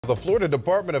The Florida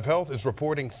Department of Health is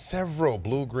reporting several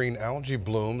blue-green algae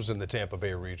blooms in the Tampa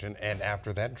Bay region, and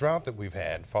after that drought that we've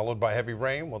had, followed by heavy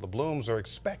rain, well, the blooms are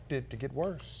expected to get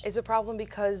worse. It's a problem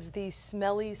because these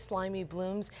smelly, slimy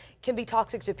blooms can be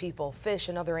toxic to people, fish,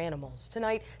 and other animals.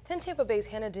 Tonight, 10 Tampa Bay's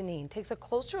Hannah Deneen takes a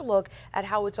closer look at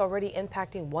how it's already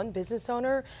impacting one business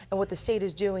owner and what the state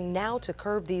is doing now to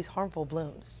curb these harmful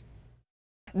blooms.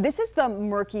 This is the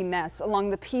murky mess along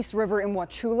the Peace River in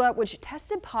Wauchula, which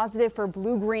tested positive for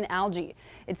blue-green algae.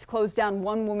 It's closed down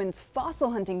one woman's fossil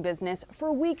hunting business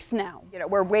for weeks now.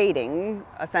 We're waiting,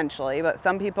 essentially, but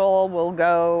some people will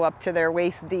go up to their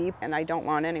waist deep, and I don't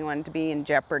want anyone to be in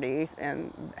jeopardy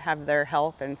and have their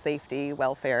health and safety,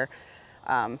 welfare,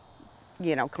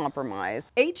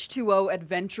 compromised. H2O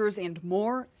adventures and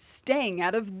more, staying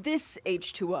out of this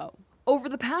H2O. Over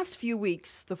the past few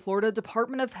weeks, the Florida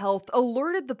Department of Health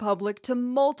alerted the public to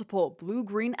multiple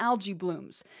blue-green algae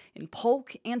blooms in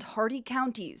Polk and Hardee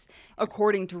counties.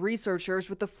 According to researchers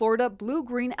with the Florida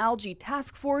Blue-Green Algae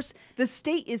Task Force, the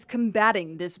state is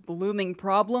combating this blooming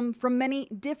problem from many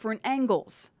different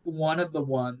angles. One of the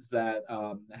ones that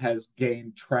has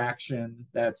gained traction,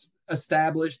 that's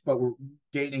established, but we're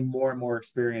gaining more and more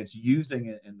experience using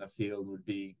it in the field, would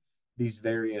be these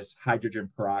various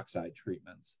hydrogen peroxide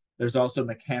treatments. There's also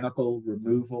mechanical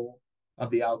removal of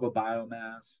the algal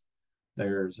biomass.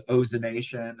 There's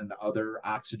ozonation and other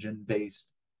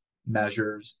oxygen-based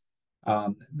measures.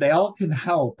 They all can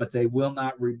help, but they will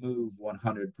not remove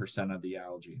 100% of the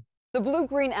algae. The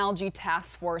Blue-Green Algae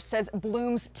Task Force says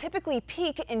blooms typically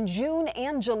peak in June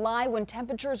and July when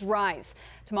temperatures rise.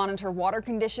 To monitor water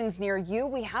conditions near you,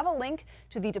 we have a link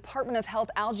to the Department of Health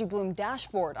Algae Bloom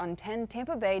dashboard on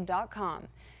 10tampabay.com.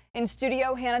 In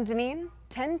studio, Hannah Deneen,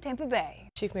 10 Tampa Bay.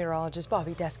 Chief Meteorologist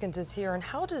Bobby Deskins is here. And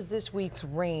how does this week's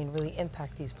rain really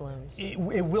impact these blooms? It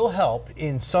will help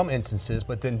in some instances,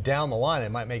 but then down the line, it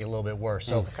might make it a little bit worse.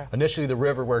 So initially the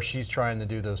river where she's trying to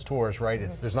do those tours, right?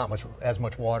 There's not as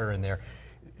much water in there.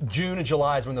 June and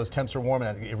July is when those temps are warm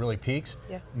and it really peaks.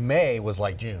 Yeah. May was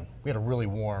like June. We had a really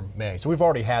warm May. So we've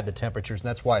already had the temperatures, and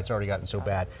that's why it's already gotten so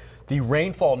bad. The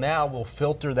rainfall now will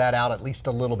filter that out at least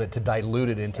a little bit to dilute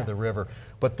it into the river.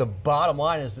 But the bottom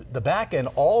line is the back end,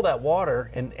 all that water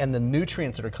and the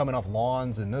nutrients that are coming off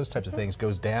lawns and those types of things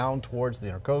goes down towards the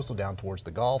intercoastal, down towards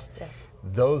the Gulf. Yes.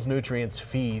 Those nutrients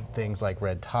feed things like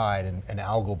red tide and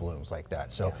algal blooms like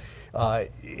that. So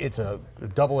it's a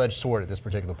double-edged sword at this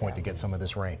particular point to get some of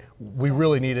this rain. We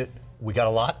really need it. We got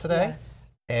a lot today,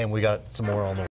 and we got some more on the way.